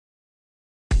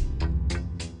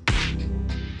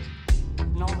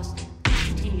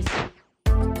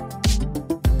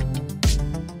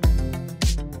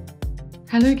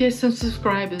Hello guests and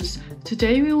subscribers,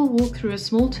 today we will walk through a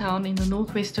small town in the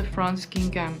northwest of France,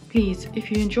 Guingamp. Please,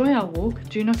 if you enjoy our walk,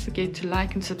 do not forget to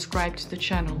like and subscribe to the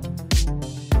channel.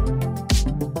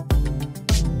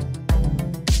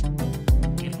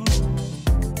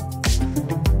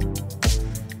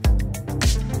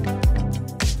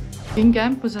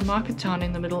 Guingamp was a market town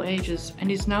in the Middle Ages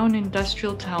and is now an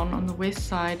industrial town on the west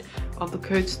side of the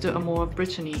Cotes of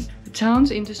Brittany. The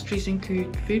town's industries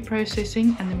include food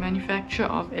processing and the manufacture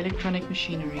of electronic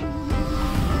machinery.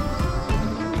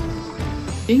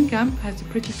 Guingamp has a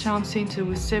pretty town centre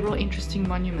with several interesting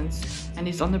monuments and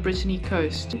is on the Brittany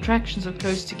coast. Attractions are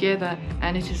close together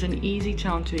and it is an easy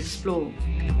town to explore.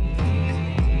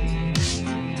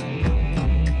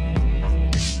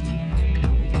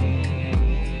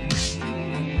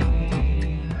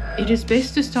 It is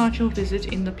best to start your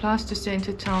visit in the Place du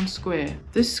Centre town square.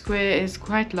 This square is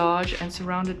quite large and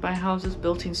surrounded by houses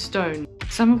built in stone,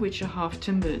 some of which are half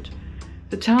timbered.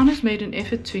 The town has made an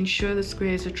effort to ensure the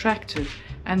square is attractive,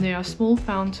 and there are small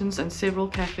fountains and several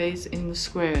cafes in the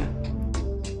square.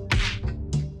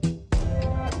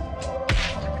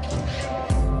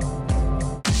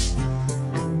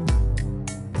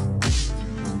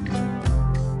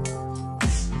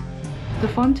 The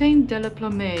Fontaine de la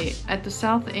Plumet at the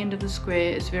south end of the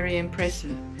square is very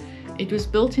impressive. It was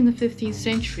built in the 15th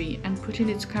century and put in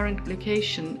its current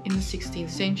location in the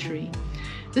 16th century.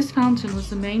 This fountain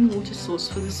was the main water source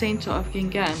for the centre of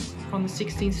Guingamp from the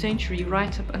 16th century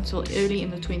right up until early in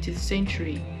the 20th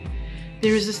century.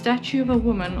 There is a statue of a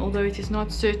woman, although it is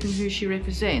not certain who she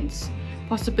represents.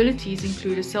 Possibilities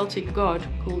include a Celtic god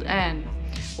called Anne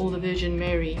or the Virgin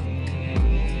Mary.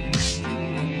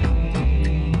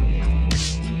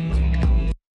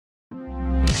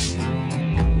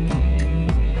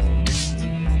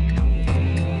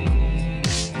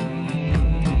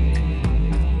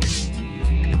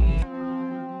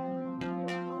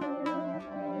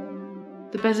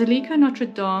 The Basilica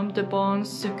Notre-Dame de Bon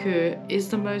Secours is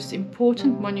the most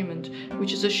important monument,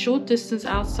 which is a short distance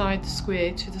outside the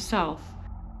square to the south.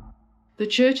 The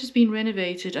church has been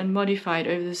renovated and modified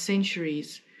over the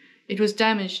centuries. It was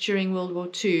damaged during World War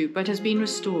II, but has been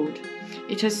restored.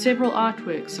 It has several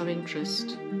artworks of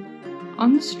interest.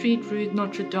 On the street Rue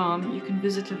Notre-Dame, you can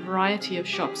visit a variety of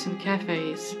shops and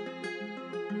cafes.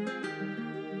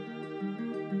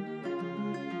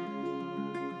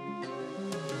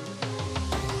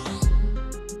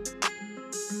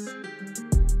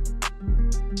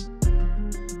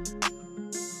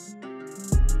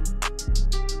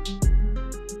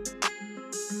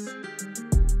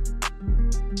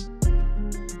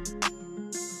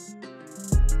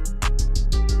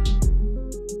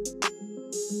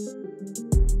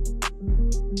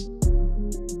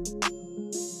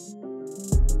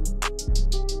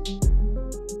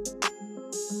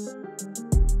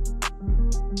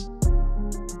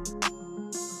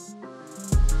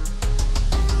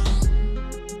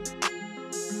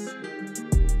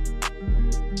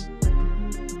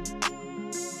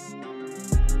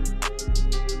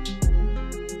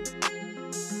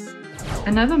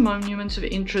 Another monument of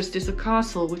interest is a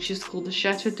castle which is called the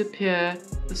Château de Pierre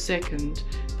II.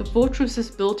 The fortress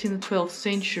is built in the 12th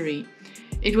century.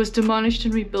 It was demolished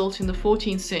and rebuilt in the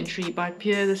 14th century by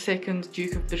Pierre II,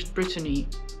 Duke of Brittany.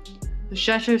 The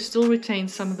chateau still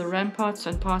retains some of the ramparts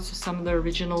and parts of some of the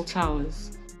original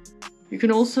towers. You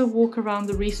can also walk around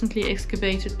the recently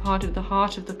excavated part of the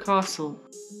heart of the castle.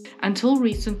 Until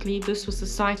recently, this was the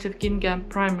site of Guingamp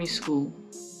Primary School.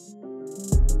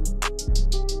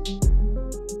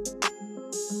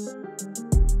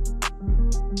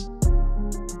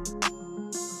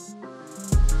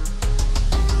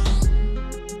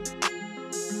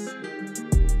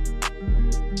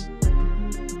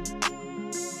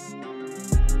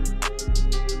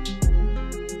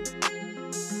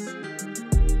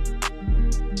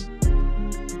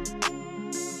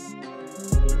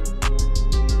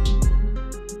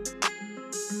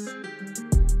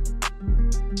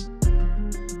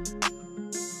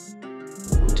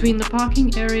 Between the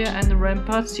parking area and the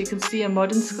ramparts, you can see a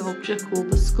modern sculpture called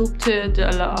the Sculpteur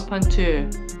de la Peinture.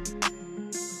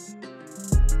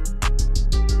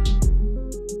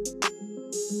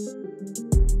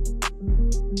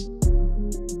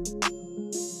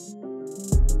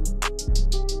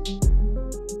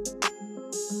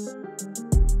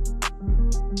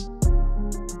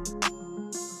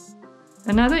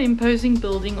 Another imposing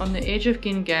building on the edge of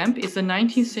Guingamp is the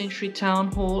 19th century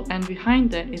town hall, and behind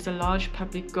that is a large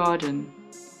public garden.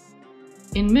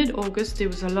 In mid-August there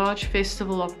was a large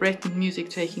festival of Breton music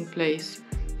taking place.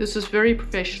 This was very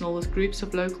professional, with groups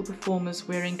of local performers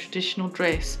wearing traditional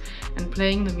dress and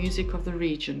playing the music of the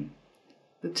region.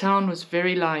 The town was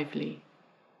very lively.